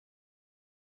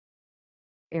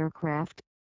Aircraft.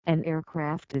 An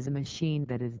aircraft is a machine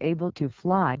that is able to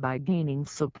fly by gaining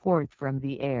support from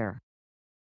the air.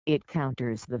 It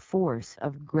counters the force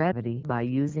of gravity by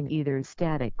using either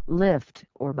static lift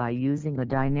or by using the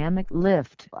dynamic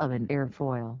lift of an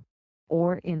airfoil,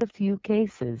 or in a few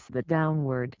cases the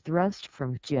downward thrust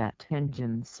from jet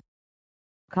engines.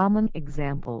 Common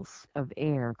examples of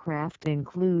aircraft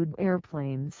include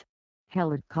airplanes,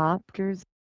 helicopters,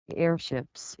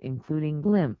 airships including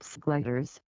blimps,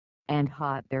 gliders, and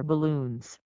hot air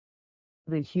balloons.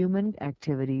 The human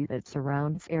activity that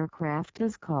surrounds aircraft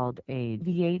is called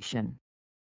aviation.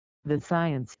 The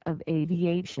science of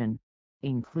aviation,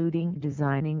 including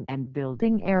designing and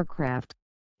building aircraft,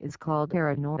 is called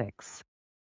aeronautics.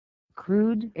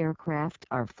 Crewed aircraft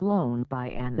are flown by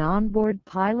an onboard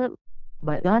pilot,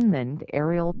 but unmanned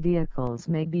aerial vehicles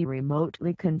may be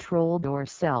remotely controlled or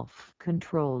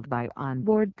self-controlled by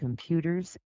onboard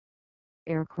computers.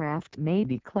 Aircraft may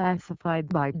be classified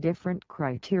by different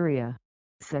criteria,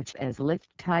 such as lift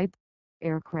type,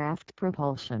 aircraft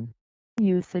propulsion,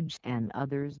 usage and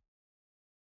others.